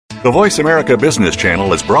The Voice America Business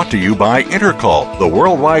Channel is brought to you by Intercall, the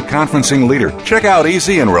worldwide conferencing leader. Check out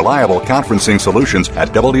easy and reliable conferencing solutions at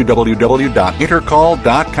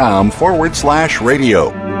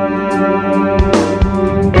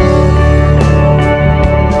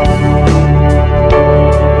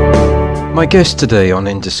My guest today on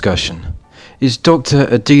In Discussion is Dr.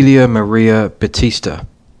 Adelia Maria Batista.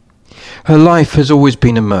 Her life has always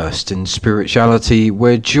been immersed in spirituality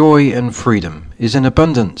where joy and freedom is in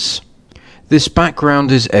abundance. This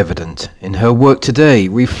background is evident in her work today,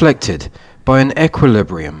 reflected by an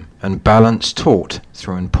equilibrium and balance taught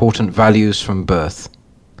through important values from birth.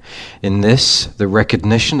 In this, the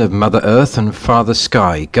recognition of Mother Earth and Father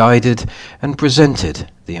Sky guided and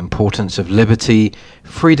presented the importance of liberty,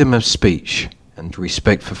 freedom of speech, and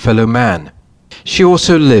respect for fellow man. She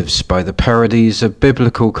also lives by the parodies of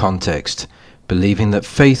biblical context, believing that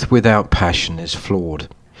faith without passion is flawed.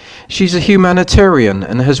 She's a humanitarian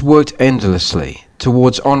and has worked endlessly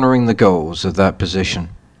towards honoring the goals of that position.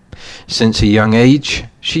 Since a young age,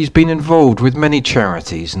 she's been involved with many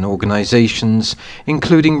charities and organizations,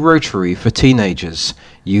 including Rotary for teenagers,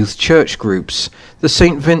 youth church groups, the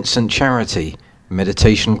St. Vincent Charity,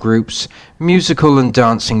 meditation groups, musical and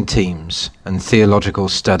dancing teams, and theological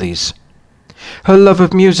studies. Her love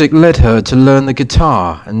of music led her to learn the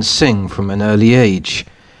guitar and sing from an early age,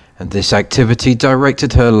 and this activity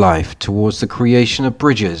directed her life towards the creation of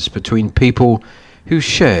bridges between people who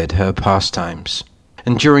shared her pastimes.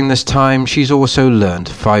 And during this time, she's also learned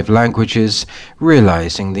 5 languages,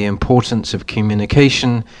 realizing the importance of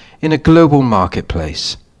communication in a global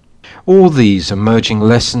marketplace. All these emerging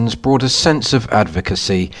lessons brought a sense of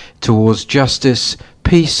advocacy towards justice,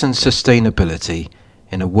 peace, and sustainability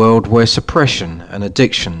in a world where suppression and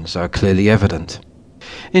addictions are clearly evident.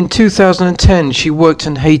 In 2010, she worked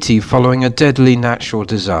in Haiti following a deadly natural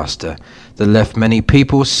disaster that left many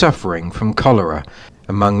people suffering from cholera,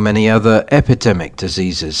 among many other epidemic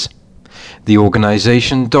diseases. The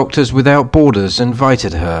organization Doctors Without Borders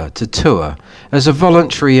invited her to tour as a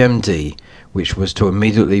voluntary MD, which was to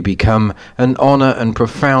immediately become an honor and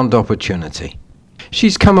profound opportunity.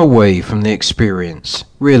 She's come away from the experience,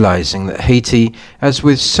 realizing that Haiti, as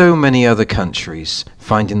with so many other countries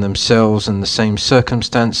finding themselves in the same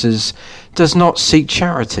circumstances, does not seek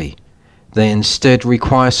charity. They instead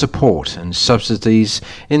require support and subsidies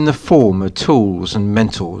in the form of tools and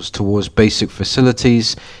mentors towards basic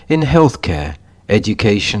facilities in healthcare,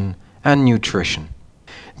 education, and nutrition.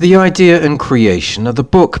 The idea and creation of the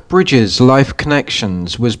book Bridges, Life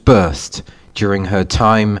Connections was birthed during her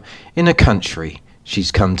time in a country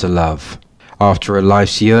she's come to love. After a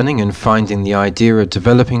life's yearning in finding the idea of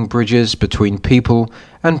developing bridges between people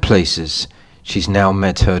and places, she's now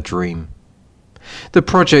met her dream. The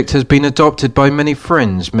project has been adopted by many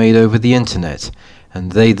friends made over the internet,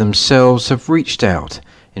 and they themselves have reached out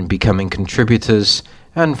in becoming contributors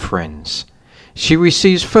and friends. She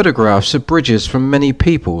receives photographs of bridges from many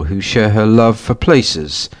people who share her love for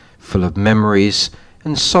places full of memories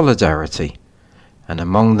and solidarity, and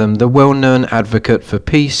among them the well-known advocate for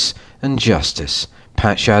peace and justice,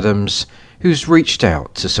 Patch Adams, who's reached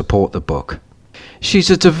out to support the book. She's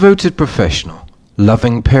a devoted professional,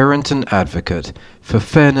 loving parent and advocate for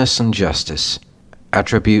fairness and justice,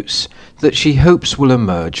 attributes that she hopes will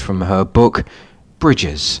emerge from her book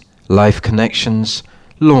Bridges, Life Connections,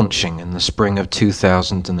 launching in the spring of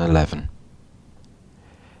 2011.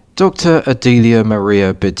 Dr. Adelia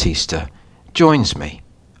Maria Batista joins me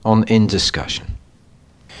on In Discussion.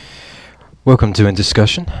 Welcome to In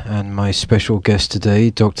Discussion, and my special guest today,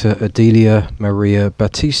 Dr. Adelia Maria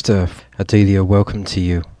Batista. Adelia, welcome to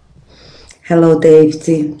you. Hello,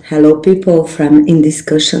 David. Hello, people from In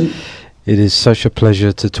Discussion. It is such a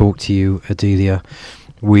pleasure to talk to you, Adelia.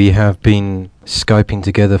 We have been Skyping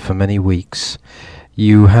together for many weeks.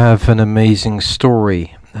 You have an amazing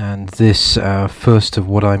story, and this, first of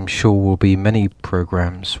what I'm sure will be many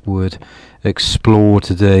programs, would explore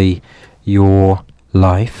today your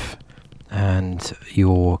life and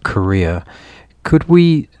your career. Could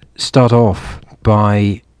we start off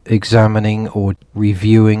by examining or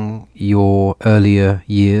reviewing your earlier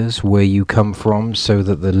years, where you come from, so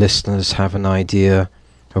that the listeners have an idea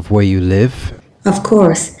of where you live? Of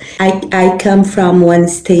course. I come from one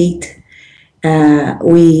state.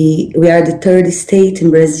 We are the third state in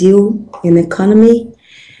Brazil in economy,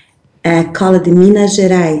 called Minas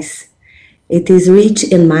Gerais. It is rich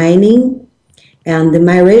in mining, and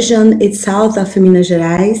my region is south of Minas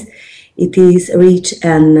Gerais. It is rich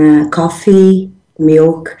in coffee,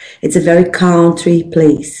 milk. It's a very country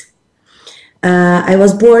place. I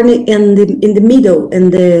was born in the middle, in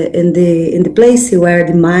the place where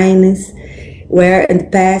the mines were in the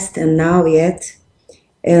past and now yet,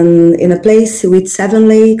 and in a place with 7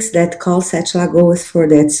 lakes that call Sete Lagoas for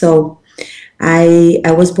that. So I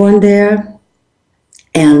was born there,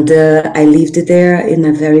 and I lived there in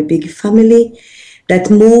a very big family that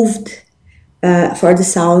moved for the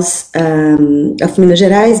south of Minas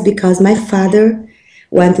Gerais because my father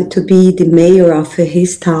wanted to be the mayor of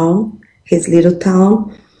his town, his little town,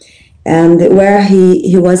 and where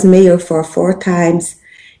he was mayor for 4 times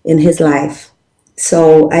in his life.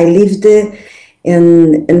 So I lived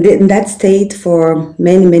in that state for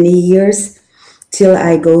many, many years till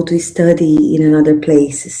I go to study in another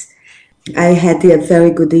places. I had a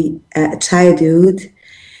very good childhood,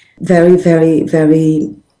 very, very,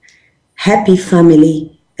 very happy family,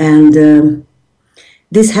 and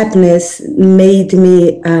this happiness made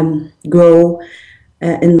me grow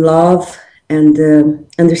in love and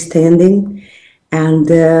understanding, and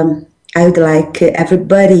I would like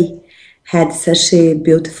everybody had such a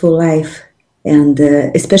beautiful life, and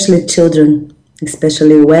especially children,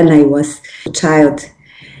 especially when I was a child.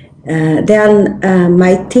 Then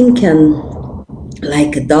my thinking,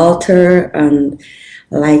 like a daughter and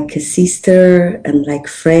like a sister and like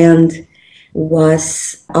friend,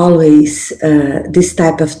 was always this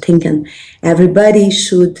type of thinking. Everybody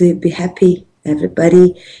should be happy. Everybody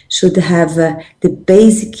should have the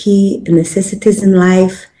basic necessities in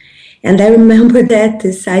life. And I remember that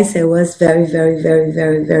since I was very, very, very,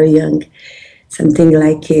 very, very young, something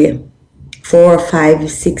like 4,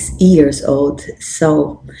 5, 6 years old.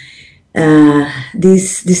 So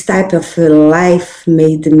this type of life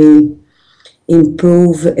made me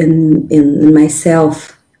improve in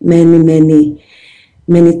myself many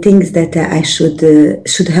things that I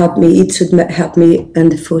should help me. It should help me in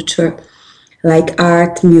the future, like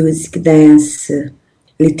art, music, dance,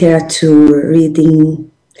 literature,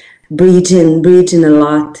 reading, bridging a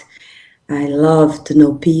lot. I love to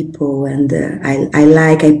know people, and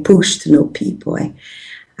I push to know people.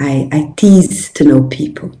 I tease to know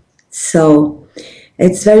people. So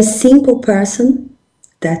it's very simple person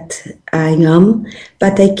that I am,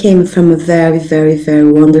 but I came from a very, very, very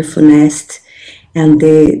wonderful nest, and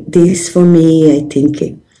this for me, I think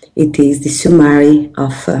it is the summary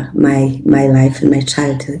of my life and my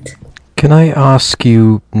childhood. Can I ask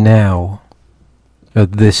you now,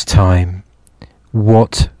 at this time,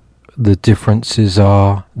 what the differences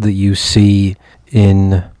are that you see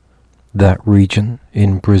in that region,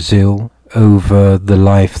 in Brazil, over the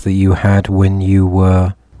life that you had when you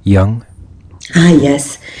were young?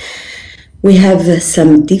 Yes, we have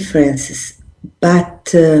some differences,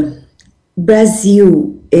 but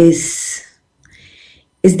Brazil is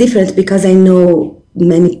different because I know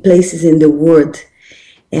many places in the world,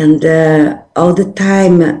 and all the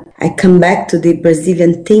time I come back to the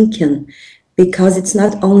Brazilian thinking, because it's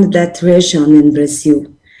not only that region in Brazil,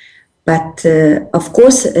 but of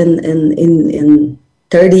course in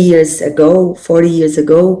 30 years ago, 40 years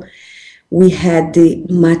ago, we had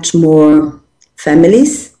much more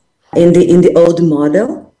families in the old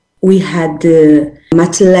model. We had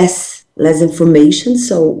much less information,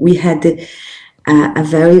 so we had a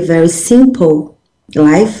very, very simple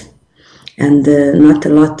life, and not a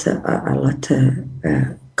lot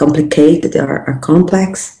complicated or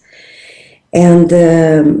complex. And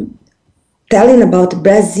telling about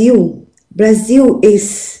Brazil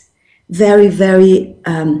is very, very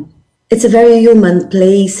it's a very human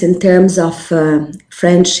place in terms of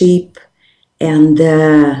friendship and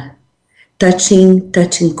touching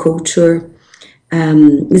culture,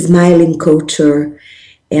 smiling culture,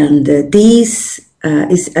 and this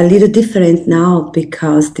is a little different now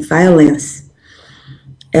because the violence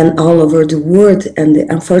and all over the world, and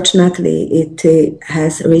unfortunately it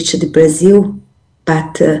has reached Brazil,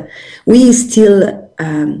 but we still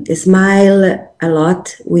smile a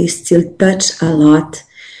lot, we still touch a lot,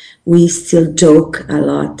 we still joke a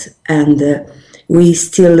lot, and we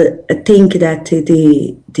still think that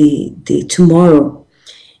the tomorrow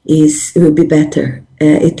will be better.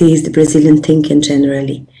 It is the Brazilian thinking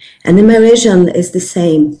generally, and in my region is the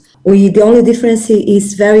same. The only difference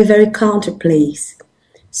is very, very counterplace.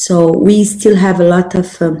 So we still have a lot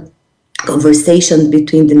of conversation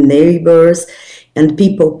between the neighbors, and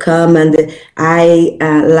people come, and I,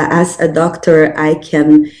 as a doctor, I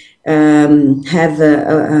can have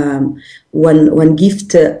one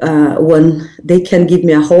gift. One, they can give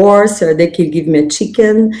me a horse, or they can give me a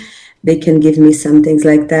chicken. They can give me some things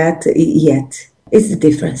like that. Yet it's the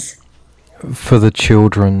difference. For the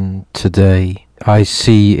children today, I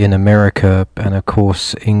see in America, and of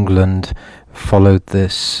course England followed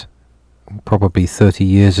this probably 30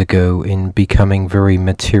 years ago, in becoming very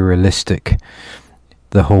materialistic.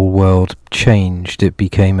 the whole world changed. It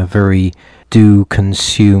became a very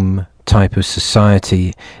do-consume type of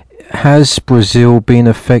society. Has Brazil been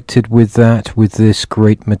affected with that, with this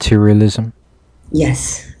great materialism?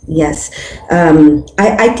 Yes.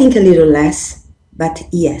 I think a little less, but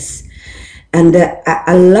yes. And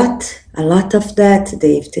a lot of that,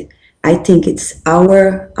 David, I think it's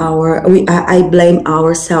I blame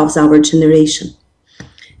ourselves, our generation,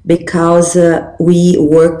 because we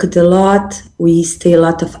worked a lot, we stay a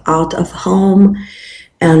lot of out of home,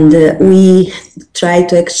 and we try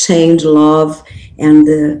to exchange love and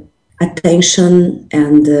attention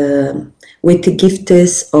and with the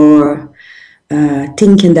gifts or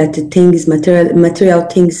thinking that the things, material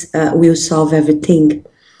things will solve everything,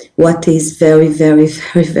 what is very, very,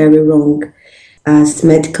 very, very wrong. As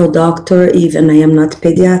medical doctor, even I am not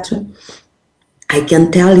pediatric, I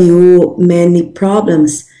can tell you many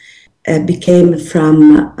problems became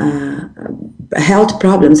from health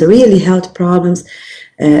problems, really health problems,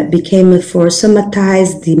 became for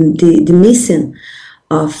somatize the missing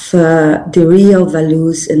of the real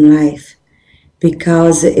values in life.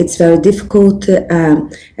 Because it's very difficult,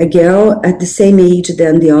 a girl at the same age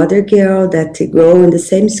than the other girl that grow in the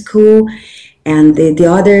same school, and the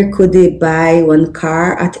other could buy one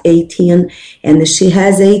car at 18, and she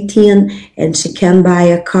has 18 and she can buy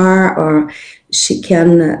a car, or she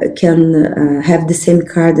can have the same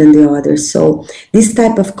car than the other. So this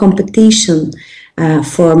type of competition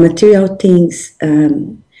for material things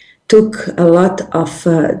took a lot of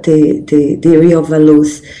the real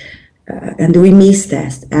values. And we miss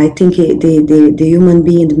that. I think the human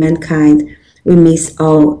being, the mankind, we miss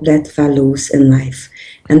all that values in life.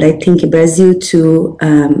 And I think Brazil too,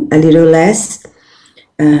 a little less,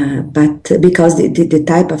 but because the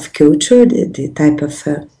type of culture, the type of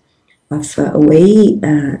way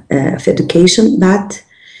of education, but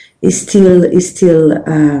it still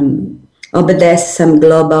obeys some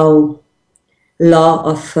global law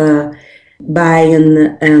of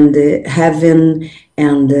buying and having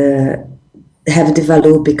and have the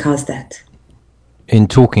value because that. In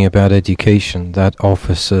talking about education, that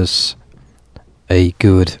offers us a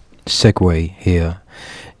good segue here.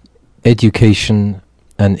 Education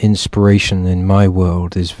and inspiration in my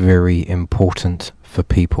world is very important for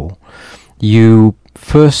people. You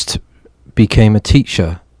first became a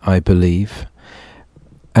teacher, I believe,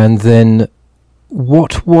 and then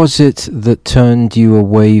what was it that turned you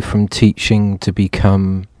away from teaching to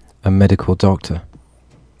become a medical doctor?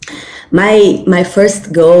 My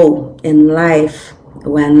first goal in life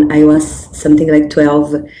when I was something like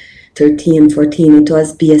 12, 13, 14, it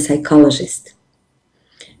was be a psychologist.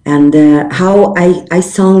 And how I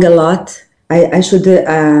sung a lot. I should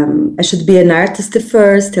be an artist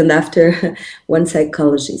first and after one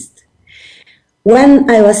psychologist. When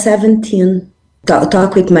I was 17,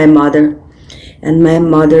 talk with my mother. And my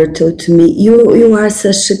mother told to me, you are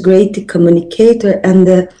such a great communicator,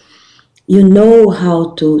 and you know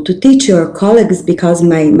how to teach your colleagues, because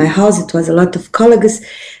my house, it was a lot of colleagues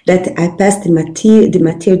that I passed the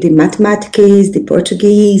mathematics, the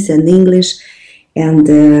Portuguese and English.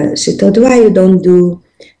 And she told, why you don't do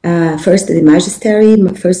first the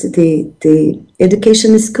magistery, first the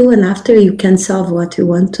education school, and after you can solve what you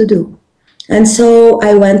want to do. And so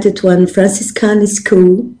I went to one Franciscan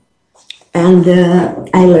school, and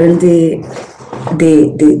I learned the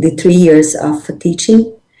 3 years of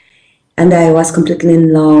teaching, and I was completely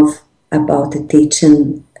in love about the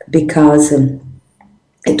teaching, because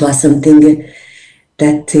it was something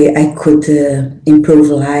that I could improve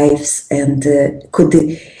lives and could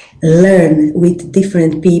learn with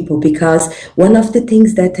different people. Because one of the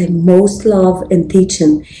things that I most love in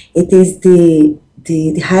teaching, it is the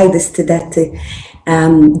highest that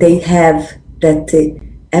they have, that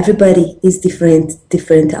everybody is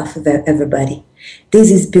different of everybody. This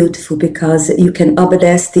is beautiful because you can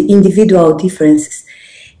observe the individual differences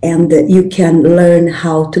and you can learn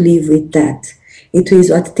how to live with that. It is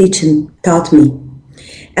what teaching taught me.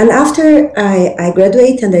 And after I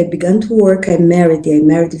graduated and I began to work, I married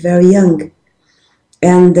very young.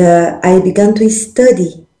 And I began to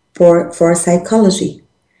study for psychology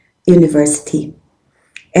university.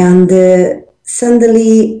 And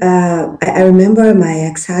suddenly, I remember my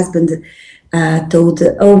ex-husband told,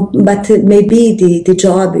 oh, but maybe the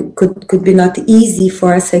job could be not easy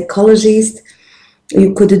for a psychologist.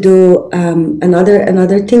 You could do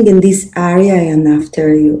another thing in this area, and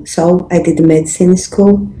after you. So I did medicine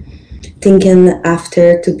school, thinking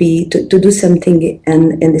after to do something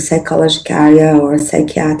in the psychological area or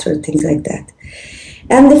psychiatry, things like that.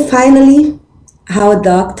 And finally,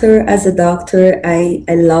 as a doctor, I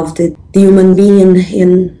loved it, the human being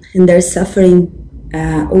in their suffering,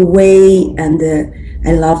 way, and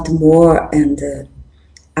I loved more. And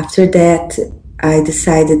after that, I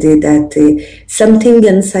decided that something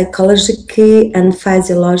in psychological and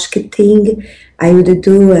physiological thing I would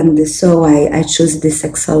do, and so I chose the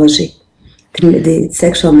sexology, the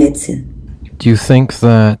sexual medicine. Do you think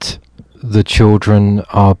that the children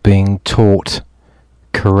are being taught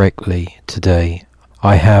correctly today?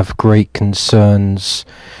 I have great concerns,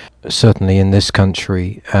 certainly in this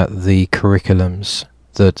country, at the curriculums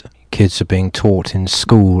that kids are being taught in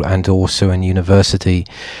school and also in university,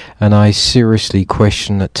 and I seriously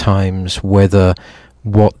question at times whether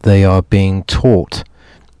what they are being taught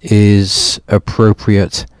is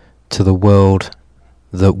appropriate to the world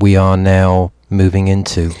that we are now moving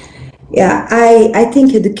into. Yeah, I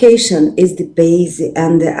think education is the base,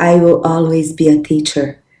 and I will always be a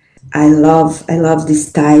teacher. I love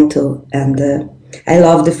this title, and I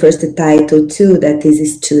love the first title too, that is a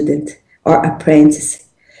student or apprentice.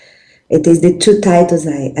 It is the two titles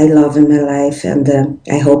I love in my life, and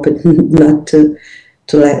I hope not to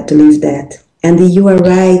leave that. And you are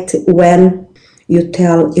right when you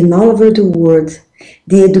tell in all over the world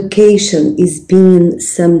the education is being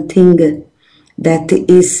something that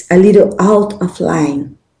is a little out of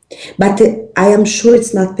line. But I am sure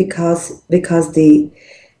it's not because the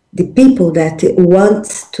people that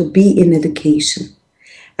want to be in education.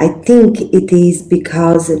 I think it is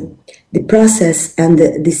because the process and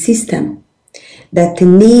the system that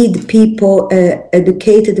need people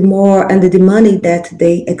educated more, and the money that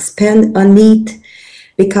they expend on it.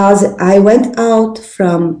 Because I went out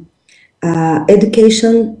from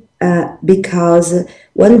education because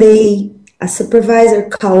one day a supervisor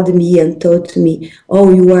called me and told me,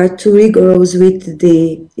 "Oh, you are too rigorous with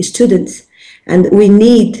the students, and we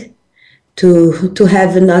need to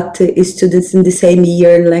have not students in the same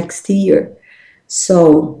year next year."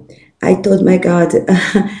 So I told my God,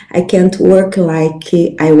 I can't work like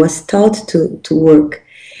I was taught to work.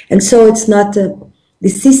 And so it's not the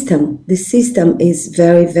system. The system is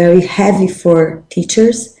very, very heavy for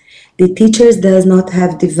teachers. The teachers does not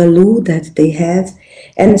have the value that they have.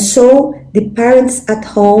 And so the parents at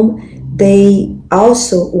home, they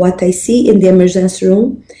also, what I see in the emergency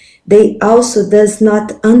room, they also does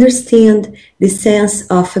not understand the sense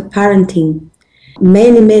of parenting.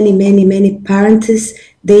 Many parents,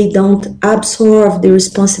 they don't absorb the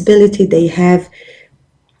responsibility they have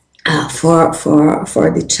for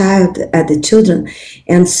the children,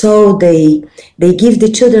 and so they give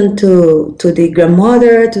the children to the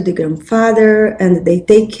grandmother, to the grandfather, and they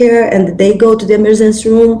take care, and they go to the emergency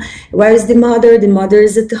room. Where is the mother? The mother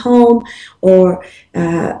is at home, or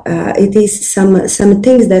it is some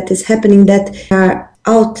things that is happening that are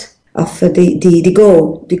out of the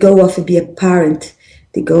goal of be a parent,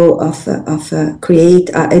 the goal of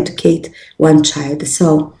create educate one child.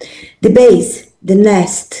 So the base, the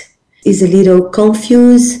nest, is a little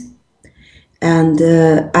confused, and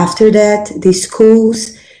after that the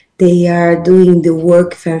schools, they are doing the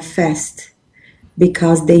work very fast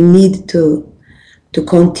because they need to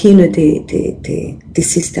continue the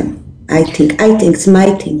system. I think it's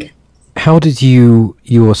my thing. How did you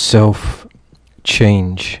yourself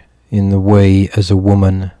change in the way as a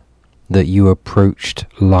woman that you approached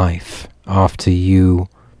life after you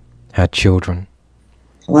had children?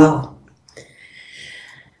 Wow.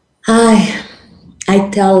 I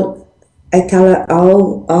tell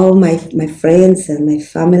all my friends and my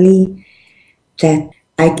family that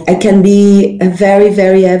I can be a very,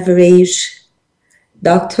 very average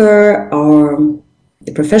doctor, or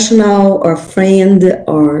a professional, or friend,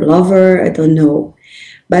 or lover, I don't know.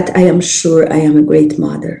 But I am sure I am a great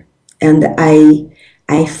mother. And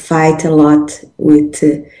I fight a lot with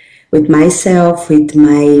myself, with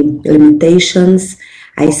my limitations.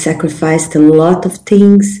 I sacrificed a lot of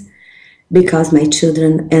things because my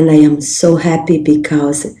children, and I am so happy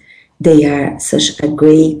because they are such a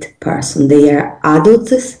great person. They are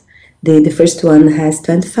adults. The first one has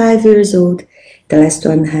 25 years old. The last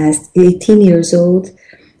one has 18 years old.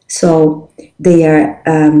 So they are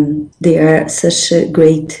such a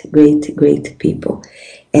great people.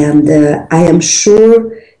 And I am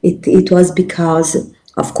sure it was because,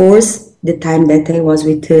 of course, the time that I was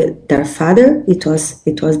with their father, it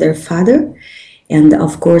was their father. And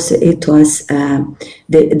of course, it was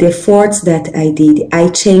the efforts that I did. I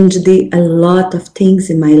changed a lot of things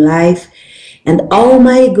in my life, and all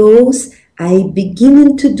my goals I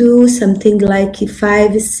began to do something like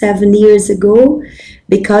 5-7 years ago,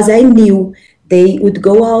 because I knew they would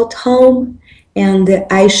go out home, and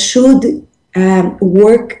I should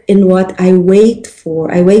work in what I waited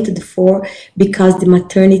for, because the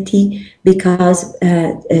maternity, because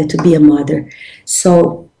to be a mother.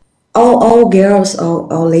 So all girls,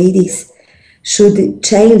 all ladies should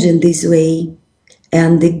change in this way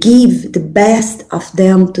and give the best of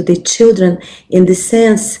them to the children, in the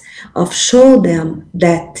sense of show them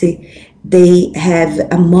that they have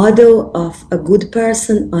a model of a good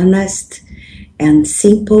person, honest and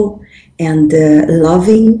simple and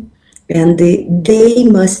loving, and they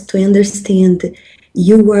must understand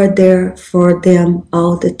you are there for them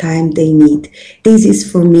all the time they need. This is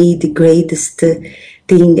for me the greatest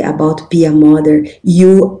thing about be a mother.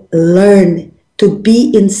 You learn to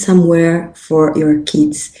be in somewhere for your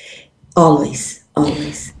kids, always,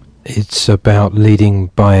 always. It's about leading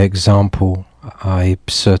by example. I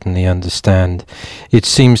certainly understand. It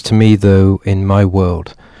seems to me, though, in my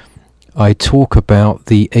world, I talk about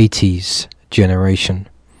the 80s generation,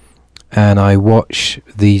 and I watch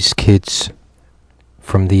these kids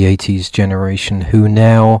from the 80s generation who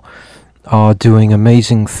now are doing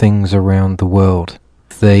amazing things around the world.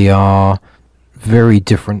 They are very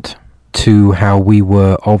different to how we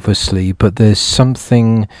were, obviously, but there's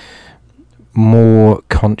something more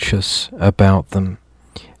conscious about them.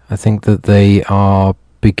 I think that they are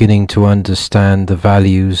beginning to understand the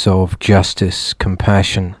values of justice,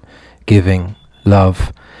 compassion, giving,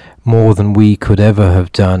 love, more than we could ever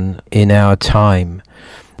have done in our time.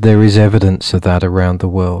 There is evidence of that around the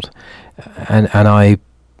world. And I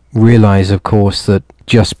realize, of course, that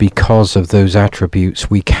just because of those attributes,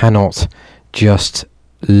 we cannot just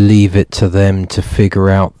leave it to them to figure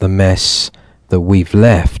out the mess that we've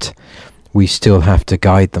left. We still have to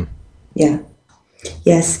guide them. Yeah.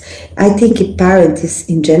 Yes, I think a parent is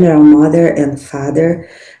in general mother and father,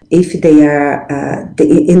 if they are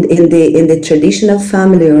in the traditional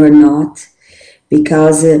family or not,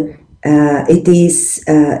 because it is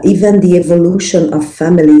even the evolution of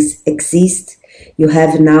families exist. You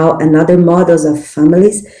have now another models of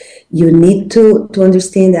families. You need to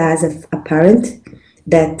understand as a parent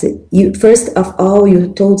that you, first of all,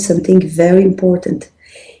 you told something very important.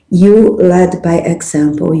 You led by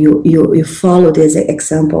example. You follow this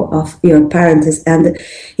example of your parents, and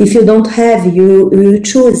if you don't have, you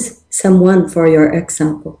choose someone for your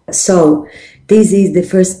example. So this is the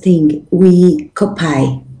first thing. We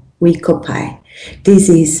copy. This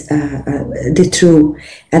is the true,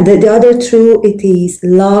 and the other true, it is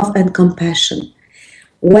love and compassion.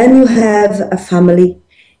 When you have a family,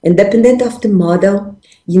 independent of the model,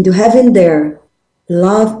 you have in there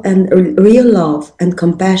love and real love and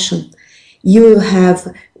compassion. You have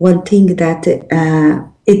one thing that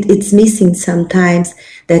it's missing sometimes,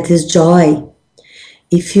 that is joy.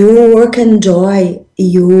 If you work in joy,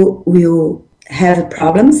 you will have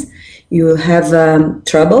problems, you have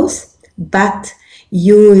troubles, but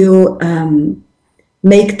you will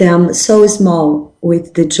make them so small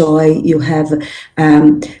with the joy you have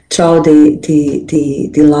through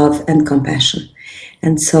the love and compassion.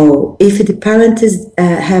 And so if the parents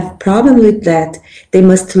have problem with that, they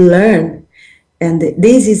must learn. And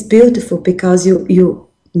this is beautiful, because you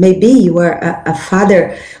maybe you are a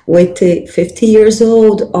father with 50 years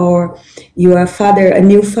old, or you are a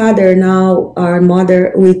new father now, or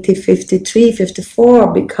mother with 53,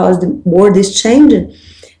 54, because the world is changing.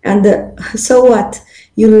 And so what?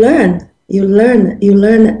 You learn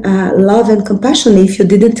love and compassion if you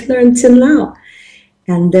didn't learn till now.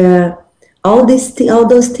 And all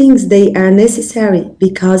those things, they are necessary,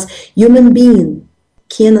 because human being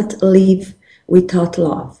cannot live without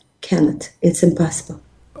love. Cannot. It's impossible.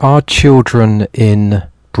 Are children in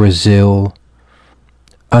Brazil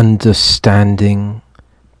understanding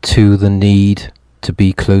to the need to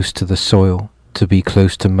be close to the soil, to be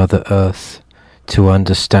close to Mother Earth, to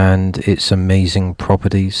understand its amazing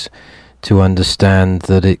properties, to understand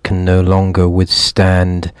that it can no longer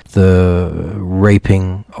withstand the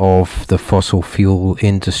raping of the fossil fuel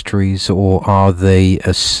industries, or are they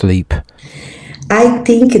asleep? I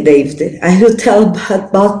think, David, I will tell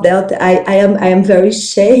about that. I am very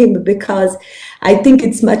ashamed, because I think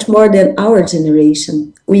it's much more than our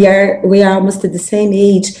generation. We are almost at the same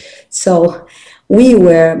age, so we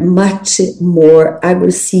were much more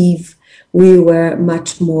aggressive. We were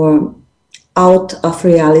much more out of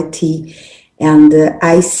reality, and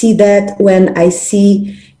I see that when I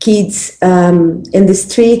see kids in the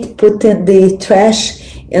street putting the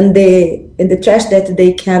trash in the trash that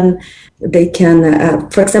they can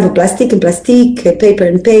for example, plastic and plastic, paper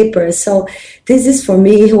and paper. So this is for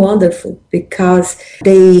me wonderful, because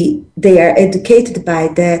they are educated by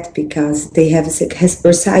that, because they have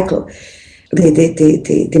recycled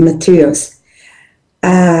the materials.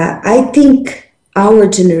 I think our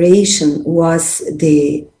generation was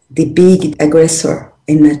the big aggressor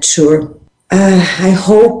in nature. I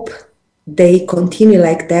hope they continue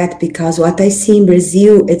like that, because what I see in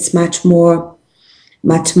Brazil, it's much more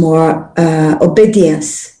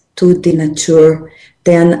obedience to the nature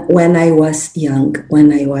than when I was young,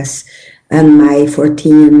 when I was on my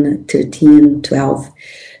 14, 13, 12.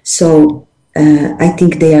 So I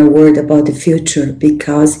think they are worried about the future,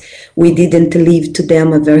 because we didn't leave to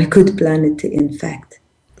them a very good planet, in fact.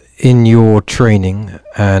 In your training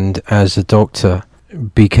and as a doctor,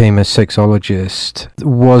 became a sexologist,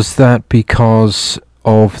 was that because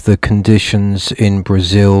of the conditions in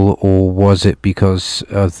Brazil, or was it because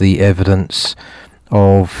of the evidence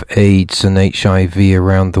of AIDS and HIV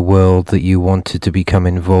around the world that you wanted to become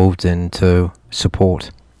involved in to support?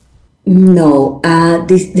 No,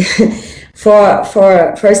 this for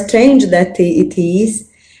strange that it is.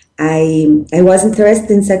 I was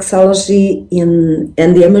interested in sexology in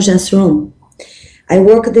the emergency room. I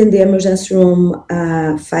worked in the emergency room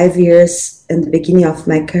 5 years in the beginning of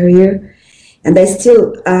my career, and I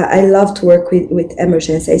love to work with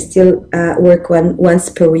emergency. I still work once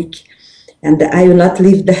per week, and I will not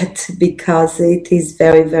leave that because it is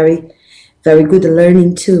very, very, very good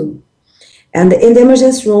learning too. And in the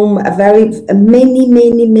emergency room, many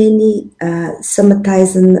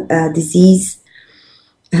somatizing disease,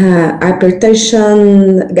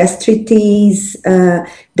 hypertension, gastritis,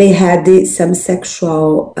 they had some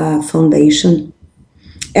sexual foundation.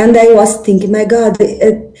 And I was thinking, my God,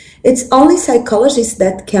 it's only psychologists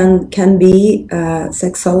that can be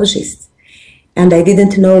sexologists. And I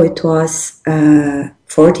didn't know it was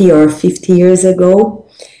 40 or 50 years ago.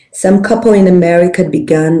 Some couple in America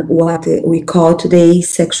began what we call today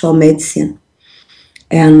sexual medicine.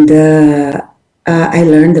 And I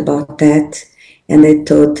learned about that. And I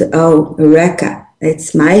thought, oh, Eureka,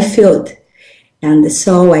 it's my field. And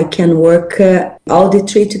so I can work all the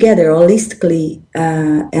three together holistically,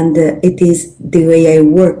 and it is the way I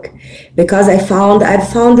work, because I found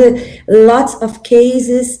lots of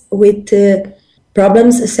cases with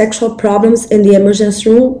sexual problems in the emergency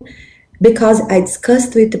room, because I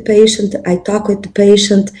discussed with the patient, I talk with the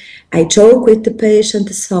patient, I joke with the patient,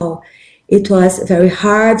 so it was very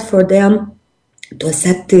hard for them to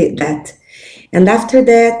accept that. And after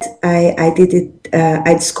that, I did it.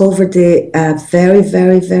 I discovered a very,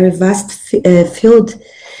 very, very vast field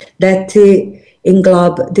that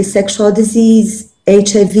englobe the sexual disease,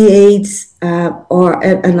 HIV/AIDS, or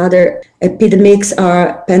another epidemics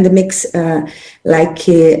or pandemics like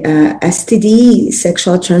STD,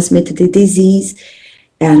 sexual transmitted disease,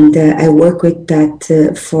 and I work with that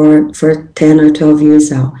for 10 or 12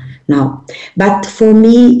 years now. But for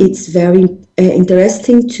me, it's very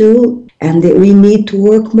interesting too, and we need to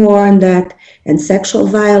work more on that, and sexual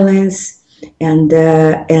violence, and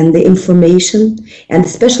the information, and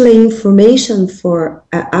especially information for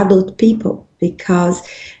adult people, because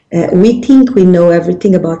we think we know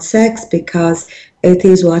everything about sex because it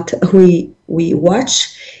is what we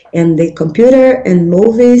watch in the computer and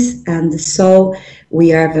movies, and so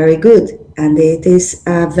we are very good. And it is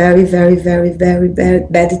very, very, very, very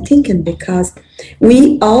bad thinking, because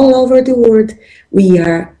we all over the world, we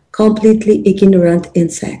are completely ignorant in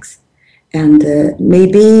sex. And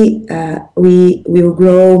maybe we will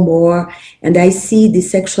grow more. And I see the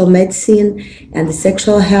sexual medicine and the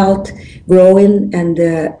sexual health growing, and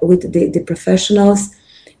with the professionals.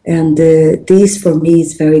 And this for me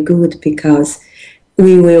is very good, because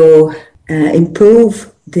we will improve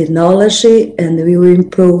the knowledge, and we will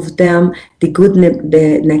improve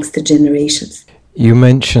the next generations. You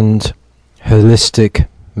mentioned holistic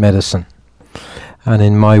medicine, and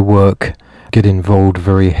in my work get involved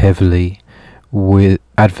very heavily with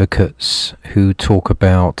advocates who talk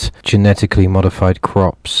about genetically modified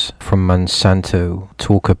crops from Monsanto,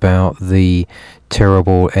 talk about the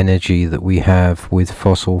terrible energy that we have with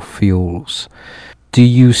fossil fuels. Do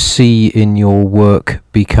you see in your work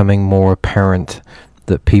becoming more apparent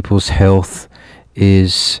that people's health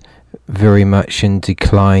is very much in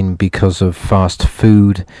decline because of fast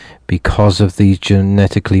food, because of these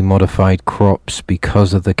genetically modified crops,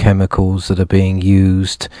 because of the chemicals that are being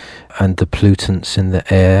used and the pollutants in the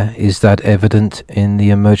air? Is that evident in the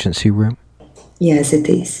emergency room? Yes, it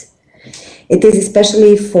is. It is,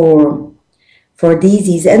 especially for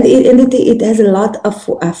disease, and it has a lot of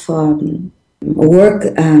work,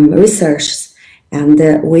 research, and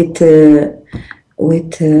with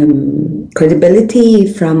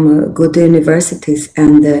credibility from good universities,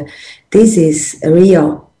 and this is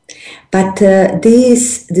real. But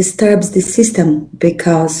this disturbs the system,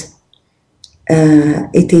 because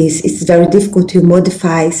it's very difficult to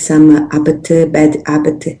modify some bad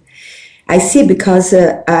habit. I see because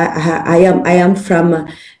I am from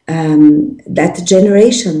that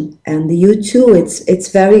generation, and you too. It's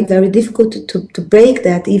very very difficult to break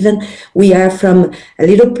that. Even we are from a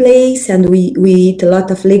little place, and we eat a lot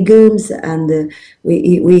of legumes, and we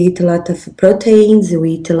eat a lot of proteins.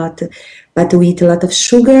 We eat a lot, but we eat a lot of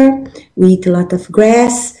sugar. We eat a lot of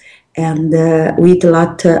grass, and we eat a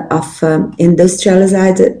lot of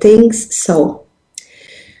industrialized things. So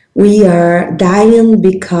we are dying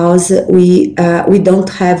because we don't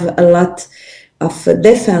have a lot of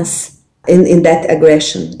defense in that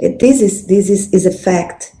aggression. This is a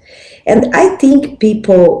fact, and I think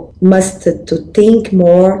people must to think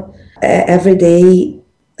more every day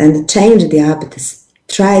and change the habits.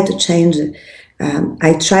 Try to change.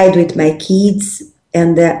 I tried with my kids,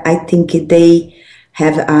 and I think they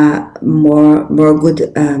have a more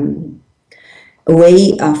good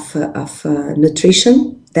way of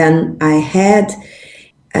nutrition than I had.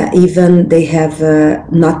 Even they have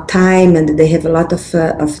not time, and they have a lot of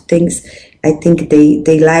things. I think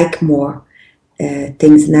they like more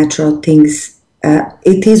things, natural things.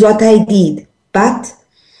 It is what I did, but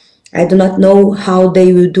I do not know how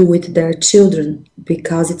they will do with their children,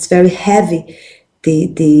 because it's very heavy,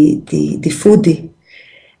 the food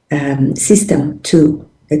system too.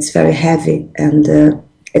 It's very heavy, and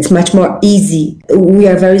it's much more easy. We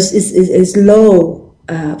are very slow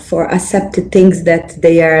for accepting things that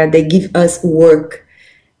they give us work,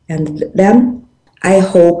 and then I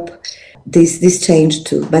hope this change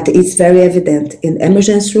too. But it's very evident in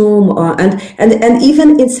emergency room and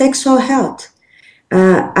even in sexual health.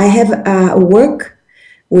 I have work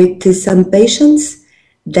with some patients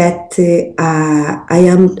that I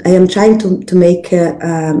am trying to make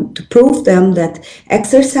to prove them that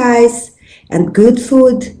exercise and good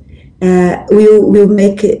food will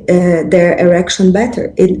make their erection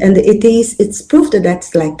better, and it's proved that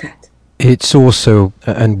that's like that. It's also,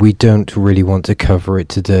 and we don't really want to cover it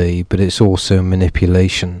today, but it's also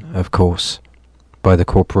manipulation, of course, by the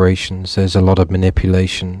corporations. There's a lot of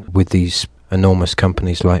manipulation with these enormous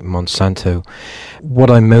companies like Monsanto.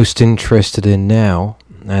 What I'm most interested in now,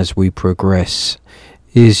 as we progress,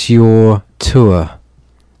 is your tour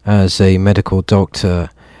as a medical doctor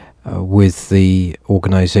with the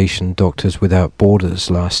organization Doctors Without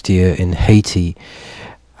Borders last year in Haiti.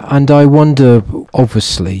 And I wonder,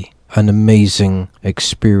 obviously, an amazing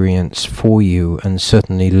experience for you, and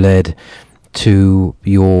certainly led to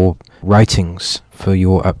your writings for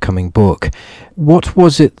your upcoming book. What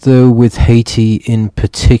was it, though, with Haiti in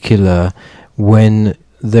particular, when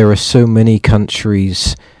there are so many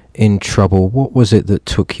countries in trouble? What was it that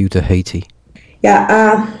took you to Haiti?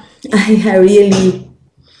 Yeah, I really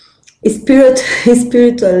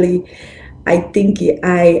spiritually, I think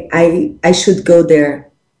I should go there,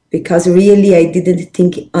 because really I didn't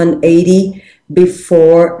think on Haiti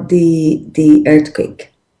before the earthquake.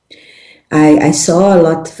 I saw a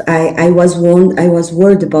lot. I was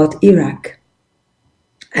worried about Iraq,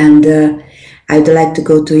 and I'd like to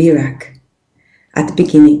go to Iraq at the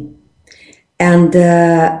beginning. And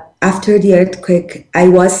after the earthquake, I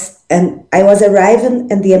was arriving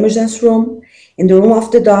in the emergency room, in the room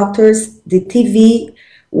of the doctors. The TV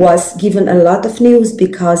was given a lot of news,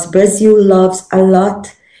 because Brazil loves a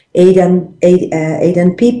lot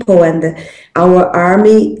Haitian people, and our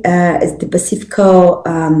army is the Pacifico.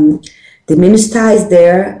 The minister is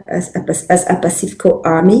there as a Pacifico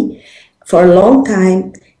army for a long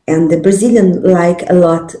time, and the Brazilian like a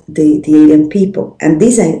lot the Haitian people, and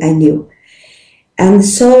this I knew. And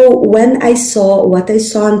so when I saw what I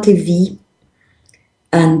saw on TV,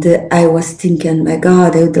 and I was thinking, my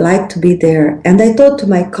God, I would like to be there. And I told to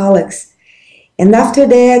my colleagues. And after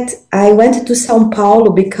that, I went to São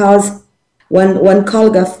Paulo, because one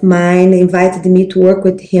colleague of mine invited me to work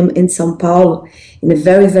with him in São Paulo in a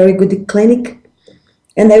very, very good clinic.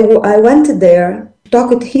 And I went there to talk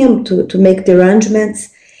with him to make the arrangements.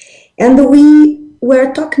 And we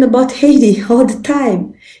were talking about Haiti all the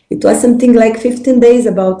time. It was something like 15 days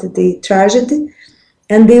about the tragedy.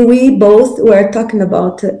 And we both were talking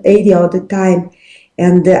about Haiti all the time.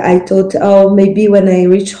 And I thought, oh, maybe when I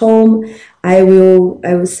reach home, I will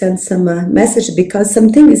send some message, because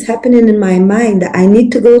something is happening in my mind. I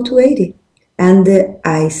need to go to Haiti. And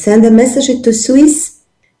I send a message to Swiss,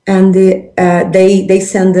 and they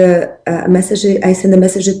send a message. I send a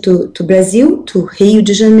message to Brazil, to Rio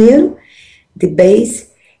de Janeiro, the base.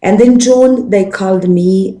 And in June, they called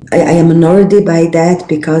me. I am honored by that,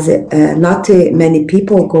 because not many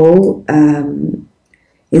people go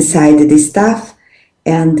inside the staff,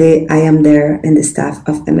 and I am there in the staff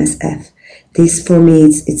of MSF. This for me,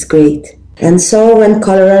 it's great. And so when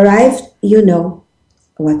cholera arrived, you know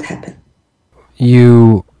what happened.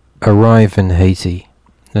 You arrive in Haiti,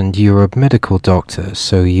 and you're a medical doctor,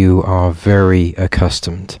 so you are very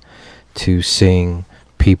accustomed to seeing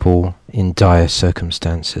people in dire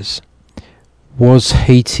circumstances. Was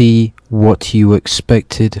Haiti what you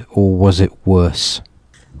expected, or was it worse?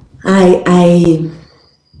 I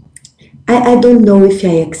don't know if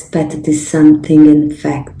I expected something. In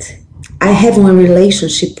fact, I have one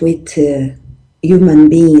relationship with human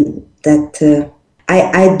being that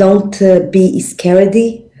I don't be scared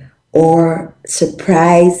or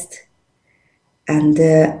surprised, and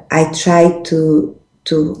I try to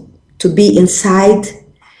be inside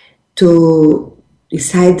the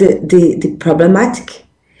problematic,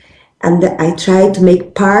 and I try to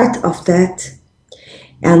make part of that.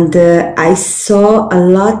 And I saw a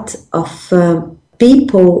lot of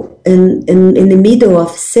people in the middle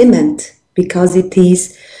of cement, because it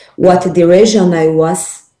is what the region I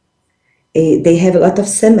was. They have a lot of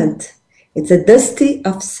cement. It's a dusty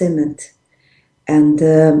of cement, and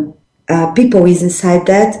people is inside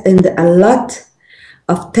that, and a lot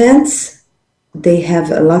of tents. They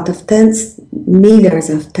have a lot of tents, millions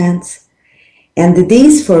of tents, and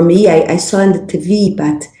this for me, I saw on the TV,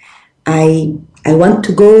 but I want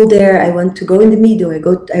to go there. I want to go in the middle.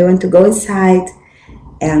 I want to go inside,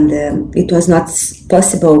 and it was not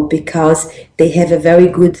possible because they have a very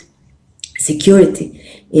good security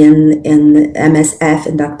in MSF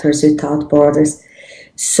and Doctors Without Borders.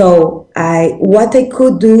 So what I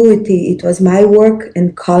could do, it was my work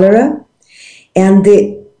in cholera, and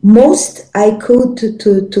the most I could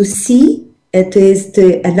to see it is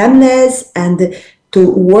the anamnesis and to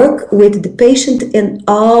work with the patient in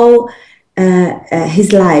all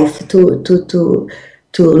his life, to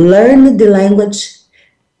learn the language,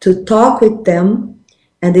 to talk with them,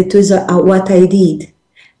 and it was what I did.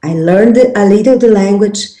 I learned a little the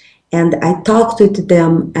language, and I talked with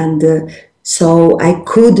them, and so I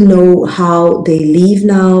could know how they live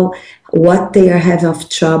now, what they are having of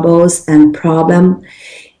troubles and problem,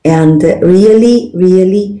 and really,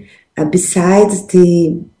 besides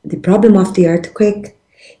the problem of the earthquake,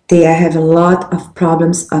 they have a lot of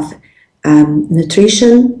problems of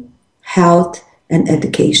nutrition, health, and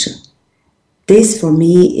education. This, for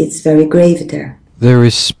me, is very grave there. There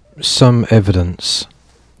is some evidence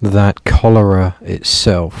that cholera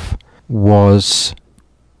itself was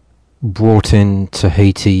brought into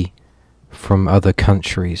Haiti from other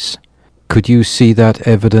countries. Could you see that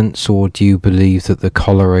evidence, or do you believe that the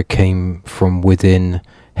cholera came from within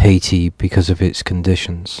Haiti because of its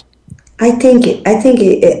conditions? I think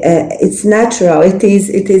it's natural. It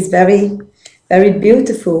is very, very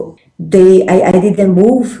beautiful. I didn't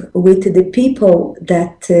move with the people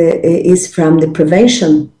that is from the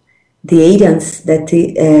prevention, the agents that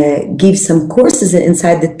give some courses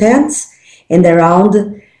inside the tents and around,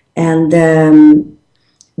 and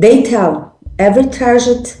they tell every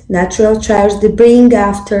natural charge they bring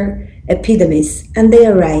after epidemics, and they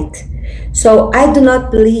are right. So I do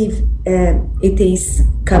not believe it is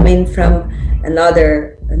coming from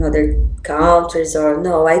another countries, or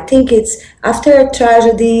no. I think it's after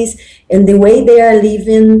tragedies and the way they are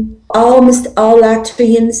living. Almost all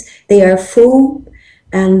Latvians, they are full,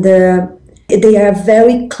 and they are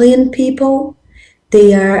very clean people.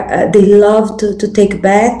 They love to take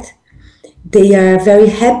bath. They are very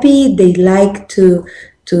happy. They like to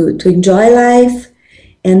enjoy life,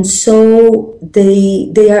 and so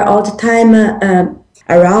they are all the time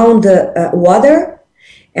around water.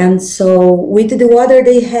 And so with the water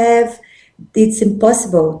they have, it's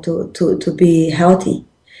impossible to be healthy.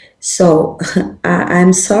 So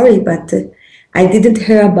I'm sorry, but I didn't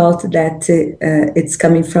hear about that. It's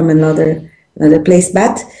coming from another place,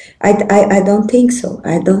 but I don't think so.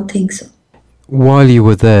 I don't think so. While you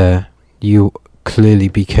were there, you clearly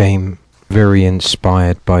became very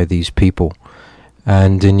inspired by these people,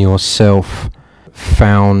 and in yourself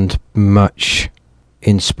found much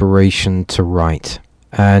inspiration to write.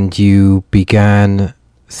 And you began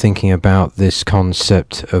thinking about this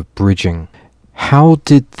concept of bridging. How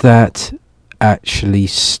did that actually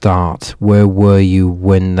start? Where were you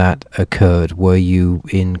when that occurred? Were you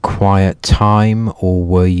in quiet time, or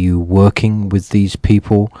were you working with these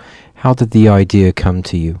people? How did the idea come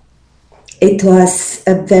to you? It was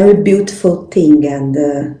a very beautiful thing, and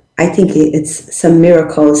I think it's some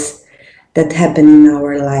miracles that happen in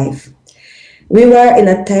our life. We were in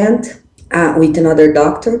a tent with another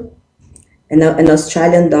doctor, an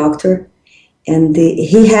Australian doctor, and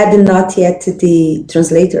he had not yet the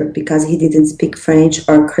translator because he didn't speak French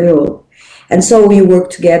or Creole. And so we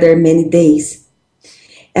worked together many days.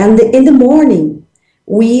 And in the morning,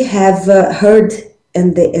 we have heard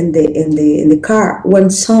in the car one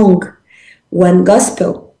song, one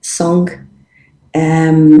gospel song,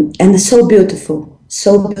 and so beautiful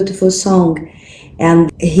song.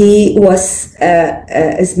 And he was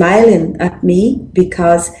smiling at me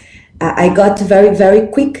because I got very, very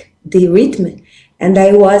quick the rhythm, and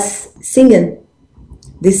I was singing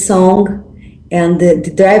this song, and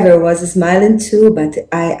the driver was smiling too, but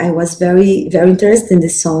I was very, very interested in the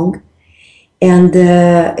song. And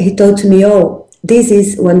he told to me, oh, this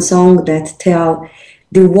is one song that tell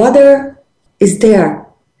the water is there.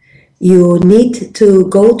 You need to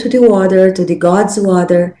go to the water, to the God's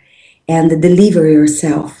water, and deliver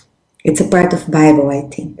yourself. It's a part of Bible, I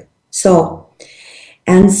think.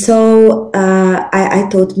 I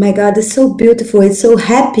thought, my God, it's so beautiful. It's so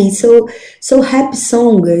happy, so happy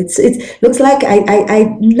song. It looks like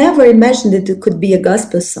I never imagined that it could be a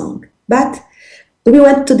gospel song. But we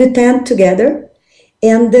went to the tent together,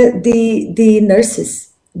 and the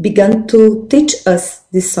nurses began to teach us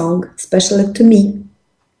this song, especially to me.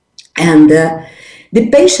 And the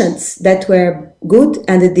patients that were good,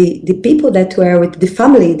 and the people that were with the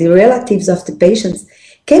family, the relatives of the patients,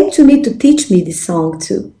 came to me to teach me this song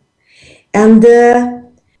too. And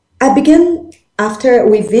I began, after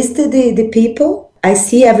we visited the people, I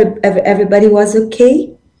see everybody was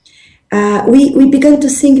okay. We began to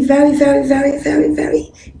sing very, very, very, very,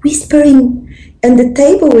 very whispering. And the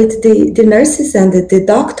table with the nurses and the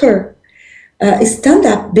doctor stand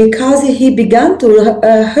up because he began to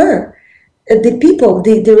hear the people,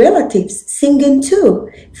 the relatives singing too.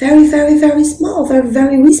 Very, very, very small, very,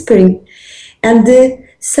 very whispering. And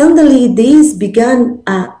suddenly these began,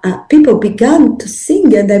 people began to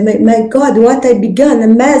sing, and my God, what I began, a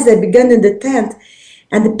mass I began in the tent.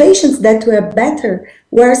 And the patients that were better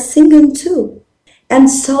were singing too. And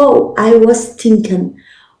so I was thinking,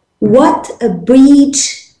 what a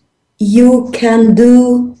bridge you can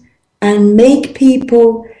do and make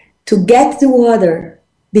people to get the water,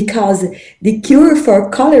 because the cure for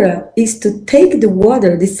cholera is to take the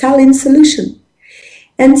water, the saline solution.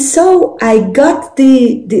 And so I got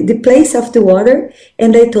the place of the water,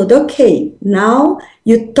 and I thought, okay, now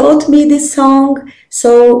you taught me this song,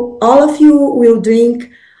 so all of you will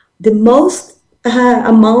drink the most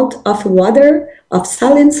amount of water, of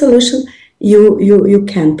saline solution you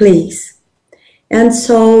can, please. And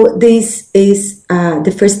so this is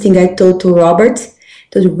the first thing I told to Robert.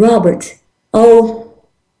 To Robert, oh,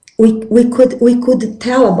 we could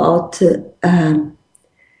tell about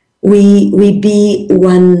we be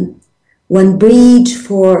one bridge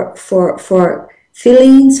for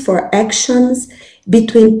feelings, for actions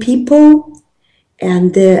between people,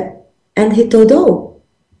 and he told, oh,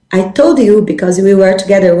 I told you, because we were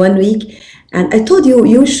together 1 week, and I told you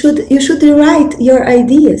you should write your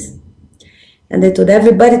ideas. And I told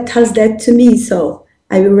everybody tells that to me, so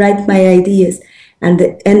I will write my ideas. And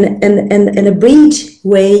in a bridge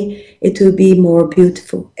way, it will be more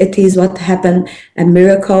beautiful. It is what happened, a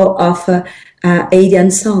miracle of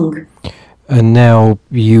Adian song. And now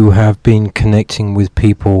you have been connecting with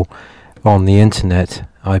people on the internet,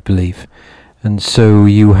 I believe. And so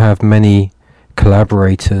you have many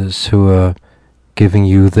collaborators who are giving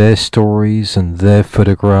you their stories and their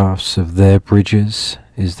photographs of their bridges.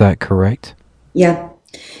 Is that correct? Yeah.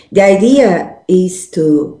 The idea is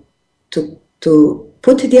to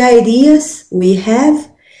put the ideas we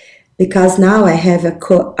have, because now I have a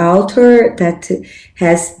co-author that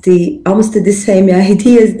has almost the same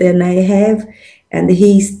ideas than I have, and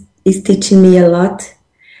he's teaching me a lot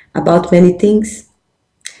about many things.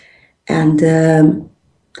 And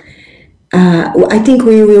I think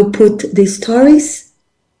we will put the stories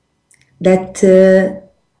that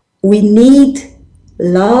we need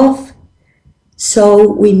love,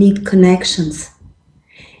 so we need connections.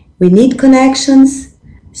 We need connections,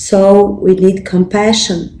 so we need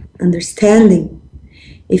compassion, understanding.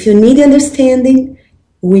 If you need understanding,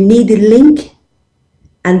 we need a link.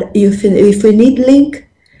 And if we need link,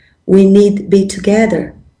 we need be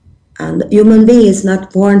together. And human being is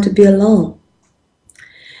not born to be alone.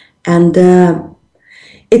 And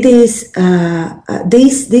it is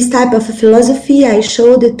this type of philosophy I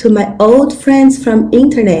showed it to my old friends from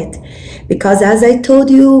internet, because as I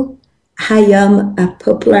told you, I am a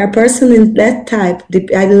popular person in that type.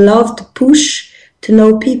 I love to push to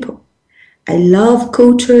know people. I love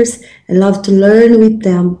cultures. I love to learn with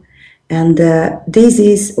them. And this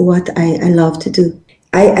is what I love to do.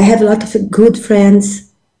 I have a lot of good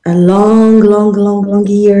friends, long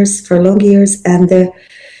years. And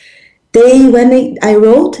when I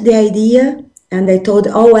wrote the idea, and I told,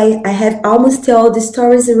 oh, I have almost all the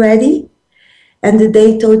stories ready. and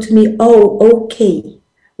they told me, oh, okay,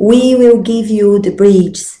 we will give you the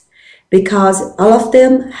bridges, because all of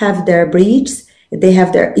them have their bridges, they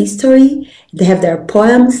have their history, they have their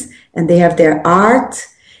poems, and they have their art,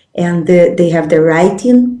 and they have their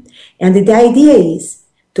writing. And the idea is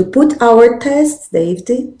to put our tests,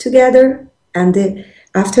 David, together, and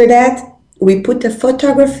after that, we put a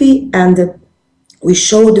photography and we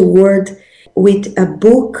show the world with a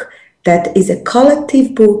book that is a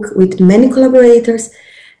collective book with many collaborators.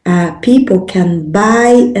 People can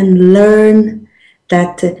buy and learn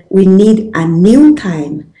that we need a new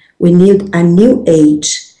time, we need a new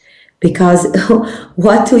age, because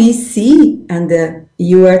what we see, and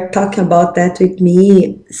you were talking about that with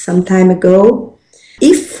me some time ago,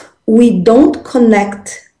 if we don't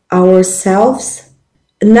connect ourselves,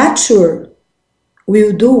 nature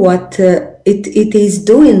will do what it is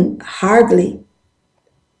doing hardly.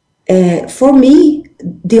 For me,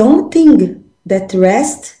 the only thing that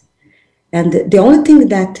rests and the only thing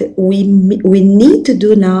that we need to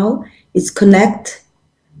do now is connect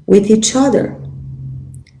with each other.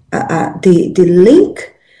 The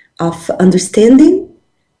link of understanding,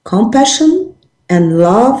 compassion, and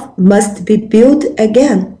love must be built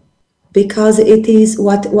again, because it is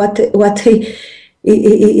what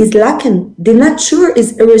is lacking. The nature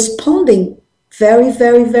is responding very,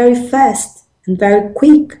 very, very fast and very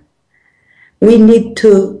quick. We need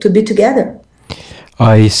to be together.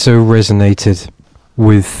 I so resonated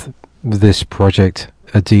with this project,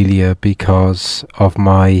 Adelia, because of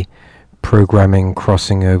my programming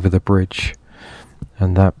Crossing Over the Bridge.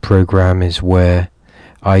 And that program is where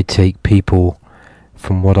I take people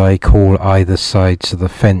from what I call either sides of the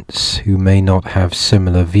fence who may not have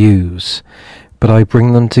similar views, but I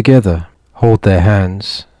bring them together, hold their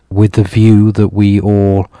hands, with the view that we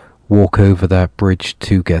all walk over that bridge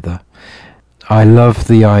together. I love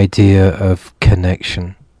the idea of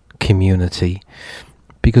connection, community,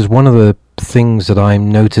 because one of the things that I'm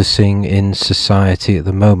noticing in society at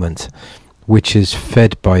the moment, which is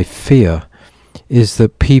fed by fear, is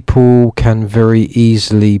that people can very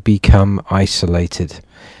easily become isolated.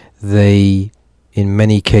 They, in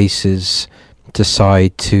many cases,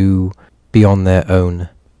 decide to be on their own,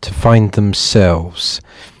 to find themselves.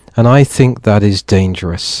 And I think that is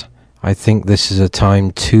dangerous. I think this is a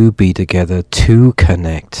time to be together, to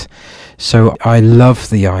connect. So I love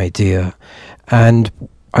the idea. And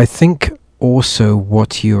I think also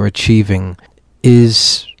what you're achieving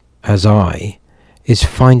is, is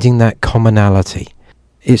finding that commonality.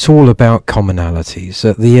 It's all about commonalities.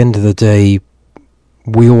 At the end of the day,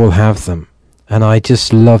 we all have them. And I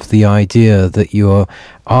just love the idea that you're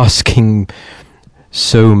asking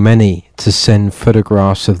so many to send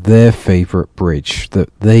photographs of their favorite bridge that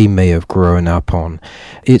they may have grown up on.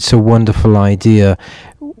 It's a wonderful idea.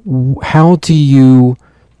 How do you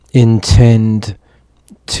intend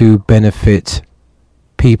to benefit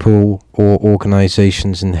people or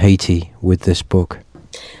organizations in Haiti with this book?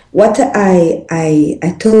 What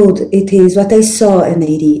I told, it is what I saw in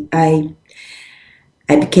Haiti. I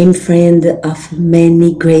became friend of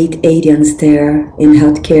many great Haitians there in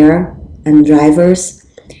healthcare and drivers,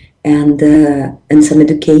 and some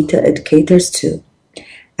educators too.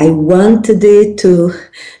 I wanted it to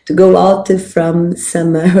go out from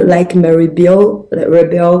some like my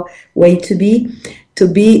rebel way to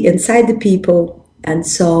be inside the people, and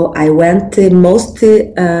so I went most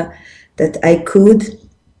that I could,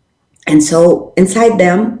 and so inside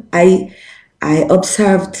them I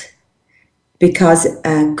observed, because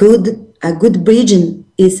a good bridging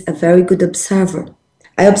is a very good observer.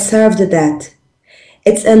 I observed that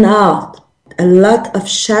it's enough. A lot of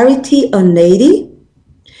charity on Haiti,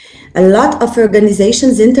 a lot of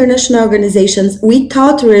organizations, international organizations,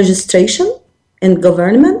 without registration in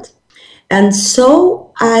government. And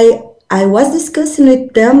so I was discussing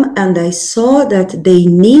with them, and I saw that they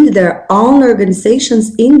need their own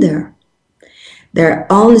organizations in there, their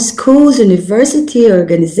own schools, university,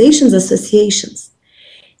 organizations, associations.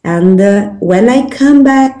 And when I come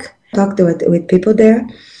back, talked with people there,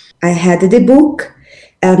 I had the book,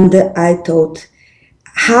 and I thought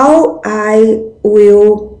how I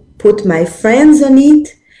will put my friends on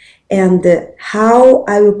it, and how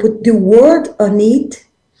I will put the word on it,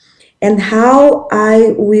 and how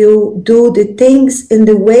I will do the things in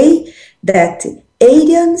the way that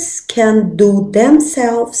aliens can do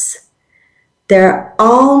themselves, their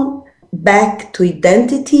own, back to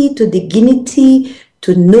identity, to dignity,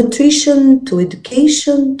 to nutrition, to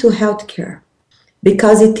education, to healthcare,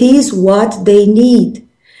 because it is what they need.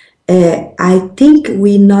 I think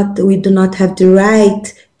we do not have the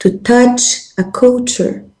right to touch a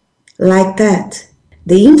culture like that.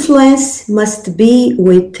 The influence must be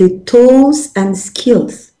with the tools and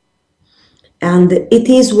skills. And it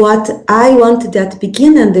is what I wanted at the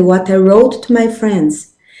beginning and what I wrote to my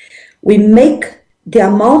friends. We make the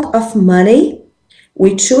amount of money,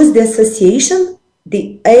 we choose the association,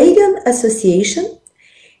 the alien association,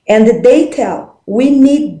 and they tell, we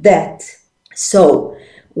need that. So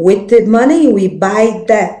with the money, we buy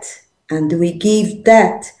that and we give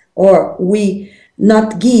that, or we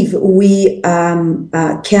not give, we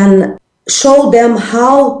can show them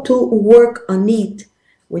how to work on it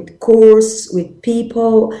with course, with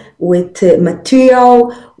people, with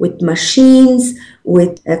material, with machines,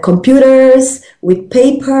 with computers, with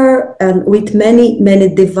paper, and with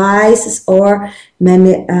many devices or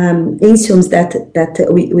many instruments that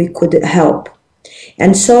we could help.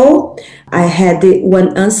 And so I had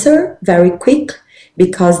one answer very quick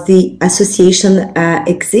because the association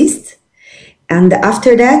exists. And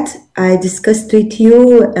after that, I discussed with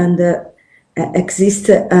you and exist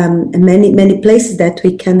many places that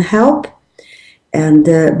we can help. And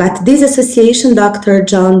but this association, Dr.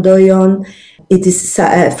 John Doyon, it is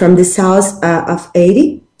from the south of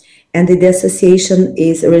Haiti, and the association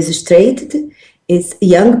is registered. It's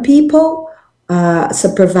young people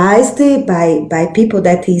supervised by people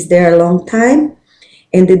that is there a long time,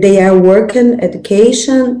 and they are working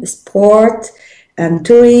education, sport, and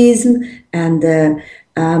tourism, and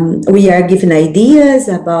we are giving ideas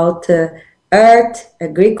about earth,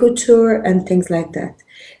 agriculture, and things like that.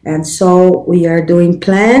 And so we are doing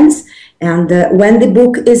plans, and when the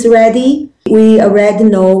book is ready, we already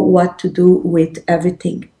know what to do with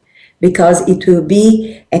everything, because it will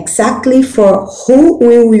be exactly for who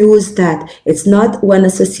will use that. It's not one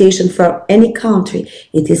association for any country.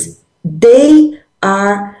 It is they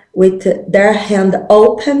are with their hand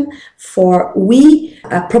open for we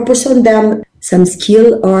proportion them some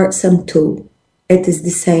skill or some tool. It is the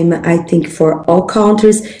same, I think, for all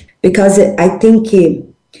countries, because I think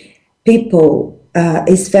people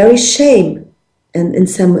is very shame in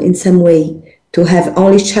some way to have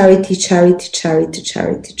only charity.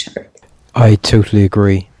 I totally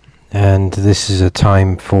agree. And this is a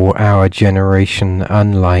time for our generation,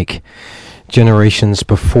 unlike generations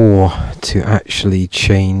before, to actually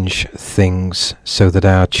change things so that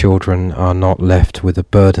our children are not left with a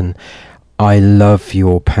burden. I love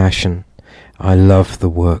your passion. I love the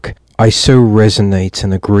work. I so resonate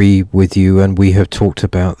and agree with you, and we have talked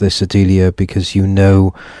about this, Adelia, because you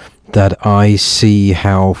know that I see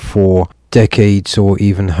how for decades or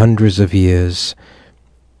even hundreds of years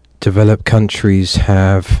developed countries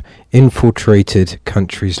have infiltrated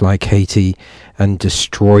countries like Haiti and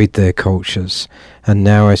destroyed their cultures. And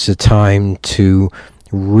now is the time to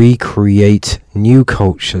recreate new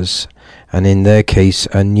cultures, and in their case,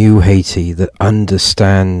 a new Haiti that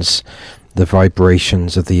understands the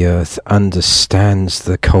vibrations of the earth, understands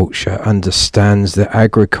the culture, understands the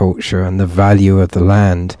agriculture and the value of the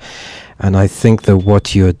land. And I think that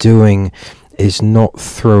what you're doing is not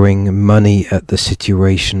throwing money at the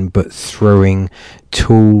situation, but throwing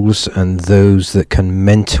tools and those that can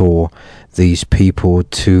mentor these people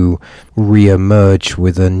to re-emerge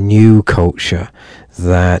with a new culture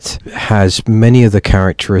that has many of the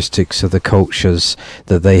characteristics of the cultures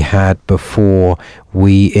that they had before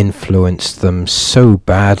we influenced them so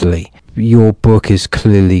badly. Your book is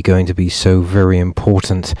clearly going to be so very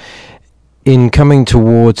important. In coming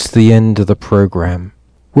towards the end of the program,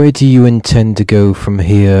 where do you intend to go from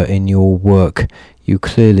here in your work? You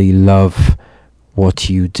clearly love what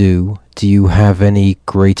you do. Do you have any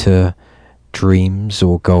greater dreams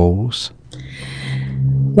or goals?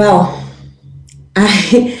 Well,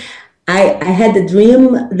 I had a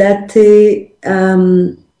dream that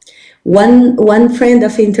one friend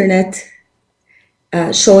of internet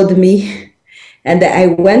showed me, and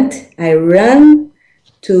I ran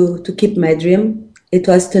to keep my dream. It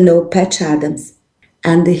was to know Patch Adams.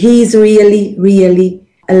 And he is really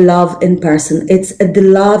a love in person. It's the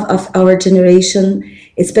love of our generation,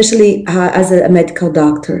 especially as a medical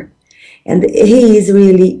doctor. And he is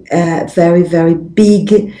really very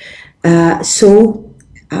big soul,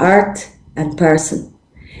 heart, and person.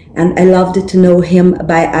 And I loved to know him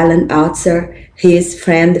by Alan Outzer, his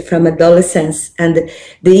friend from adolescence. And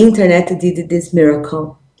the internet did this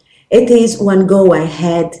miracle. It is one goal I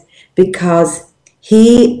had, because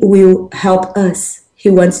he will help us. He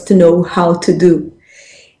wants to know how to do.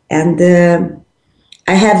 And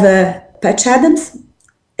I have Patch Adams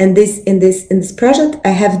in this project. I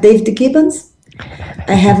have David Gibbons.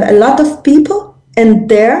 I have a lot of people, and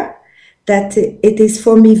there that it is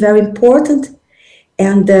for me very important.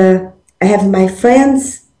 And I have my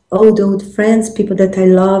friends, old friends, people that I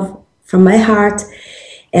love from my heart.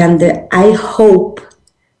 And I hope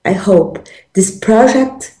this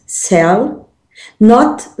project sell,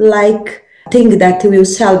 not like thing that will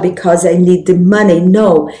sell because I need the money.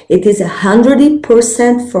 No, it is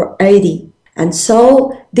 100% for 80. And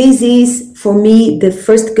so this is for me the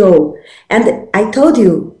first goal. And I told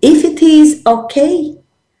you, if it is okay,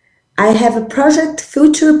 I have a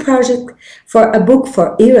future project for a book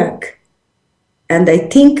for Iraq. And I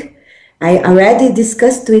think I already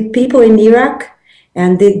discussed with people in Iraq,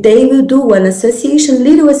 and they will do one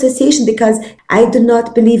little association, because I do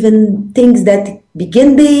not believe in things that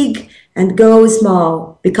begin big and go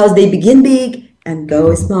small, because they begin big and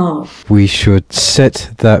go small. We should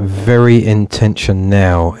set that very intention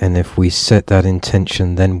now, and if we set that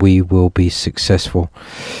intention, then we will be successful.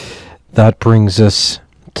 That brings us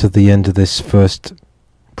to the end of this first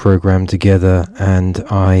program together, and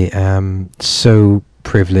I am so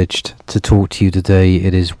privileged to talk to you today.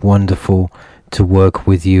 It is wonderful to work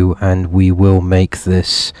with you, and we will make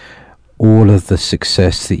this all of the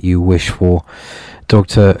success that you wish for.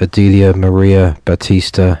 Dr. Adelia Maria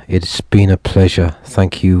Batista, it's been a pleasure.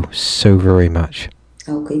 Thank you so very much.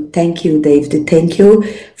 Okay, thank you, David. Thank you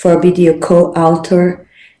for being your co-author,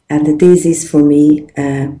 and this is for me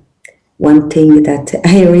one thing that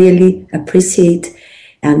I really appreciate,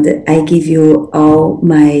 and I give you all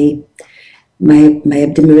my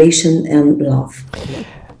admiration and love.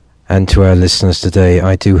 And to our listeners today,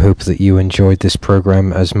 I do hope that you enjoyed this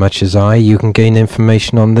program as much as I. You can gain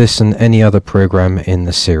information on this and any other program in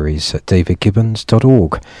the series at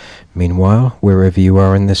davidgibbons.org. Meanwhile, wherever you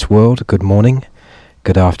are in this world, good morning,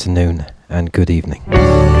 good afternoon, and good evening.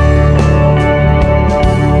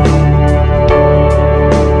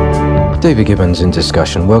 David Gibbons in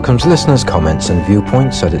Discussion welcomes listeners' comments and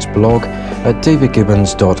viewpoints at its blog at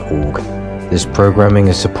davidgibbons.org. This programming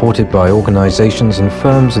is supported by organizations and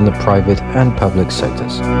firms in the private and public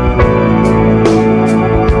sectors.